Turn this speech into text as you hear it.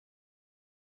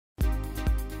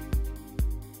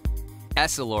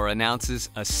Essilor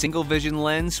announces a single vision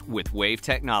lens with wave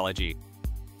technology.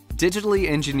 Digitally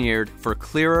engineered for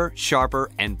clearer,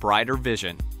 sharper, and brighter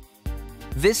vision.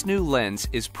 This new lens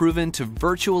is proven to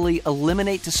virtually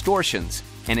eliminate distortions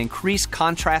and increase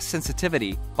contrast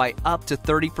sensitivity by up to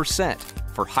 30%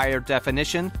 for higher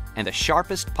definition and the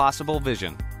sharpest possible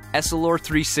vision. Essilor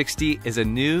 360 is a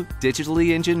new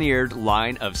digitally engineered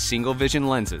line of single vision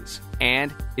lenses,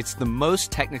 and it's the most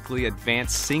technically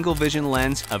advanced single vision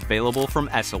lens available from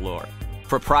Essilor.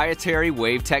 Proprietary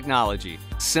wave technology,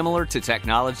 similar to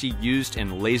technology used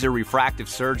in laser refractive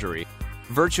surgery,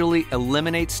 virtually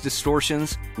eliminates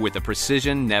distortions with a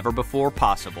precision never before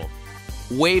possible.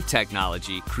 Wave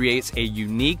technology creates a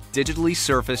unique digitally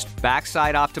surfaced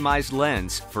backside optimized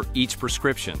lens for each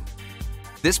prescription.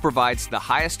 This provides the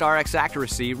highest RX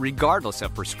accuracy regardless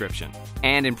of prescription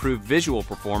and improved visual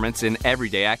performance in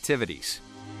everyday activities.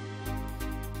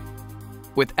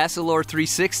 With Essilor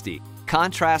 360,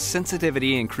 contrast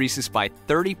sensitivity increases by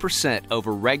 30%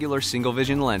 over regular single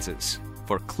vision lenses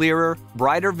for clearer,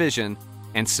 brighter vision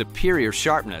and superior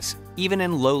sharpness even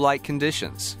in low light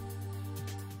conditions.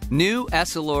 New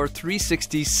Essilor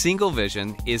 360 single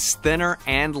vision is thinner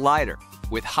and lighter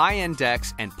with high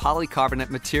index and polycarbonate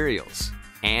materials,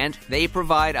 and they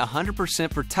provide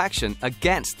 100% protection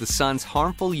against the sun's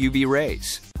harmful UV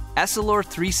rays. Essilor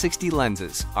 360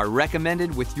 lenses are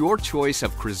recommended with your choice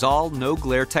of Crizal no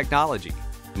glare technology,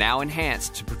 now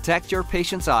enhanced to protect your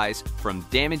patient's eyes from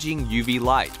damaging UV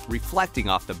light reflecting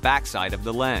off the backside of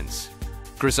the lens.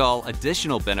 Crizal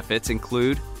additional benefits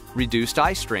include reduced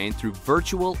eye strain through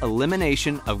virtual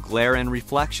elimination of glare and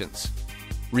reflections,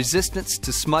 resistance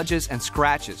to smudges and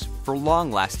scratches for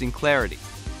long-lasting clarity,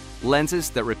 lenses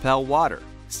that repel water,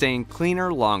 staying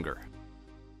cleaner longer.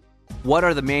 What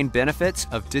are the main benefits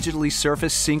of digitally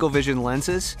surfaced single vision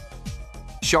lenses?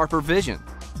 Sharper vision.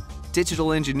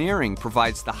 Digital engineering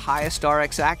provides the highest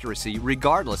RX accuracy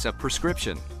regardless of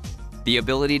prescription. The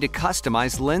ability to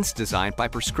customize lens design by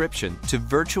prescription to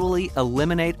virtually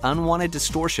eliminate unwanted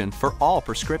distortion for all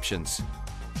prescriptions.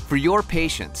 For your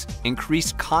patients,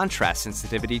 increased contrast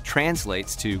sensitivity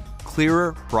translates to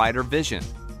clearer, brighter vision,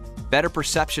 better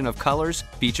perception of colors,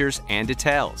 features, and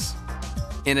details.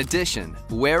 In addition,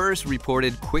 wearers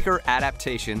reported quicker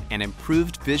adaptation and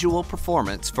improved visual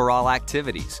performance for all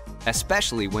activities,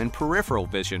 especially when peripheral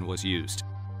vision was used.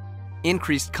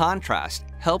 Increased contrast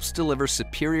helps deliver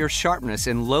superior sharpness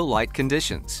in low light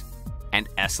conditions. And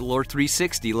Essilor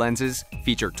 360 lenses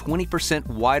feature 20%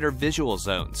 wider visual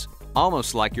zones,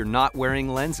 almost like you're not wearing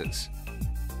lenses.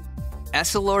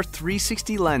 Essilor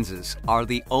 360 lenses are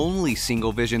the only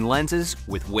single vision lenses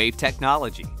with wave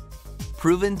technology,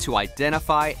 proven to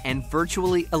identify and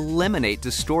virtually eliminate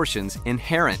distortions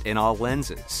inherent in all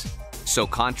lenses. So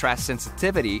contrast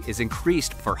sensitivity is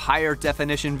increased for higher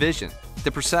definition vision.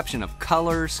 The perception of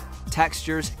colors,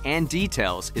 textures, and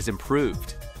details is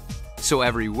improved. So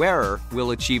every wearer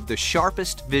will achieve the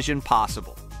sharpest vision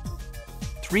possible.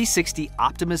 360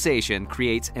 optimization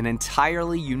creates an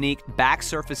entirely unique back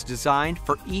surface design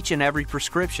for each and every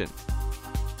prescription.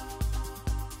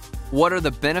 What are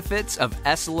the benefits of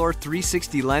Essilor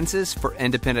 360 lenses for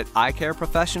independent eye care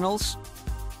professionals?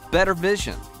 Better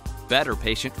vision, better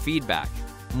patient feedback,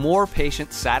 more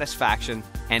patient satisfaction,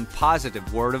 and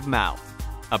positive word of mouth.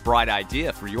 A bright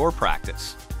idea for your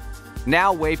practice.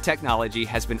 Now wave technology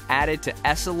has been added to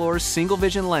Essilor's single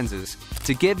vision lenses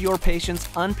to give your patients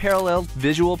unparalleled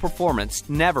visual performance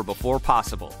never before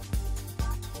possible.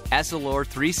 Essilor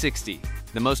 360,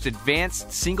 the most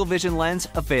advanced single vision lens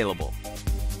available.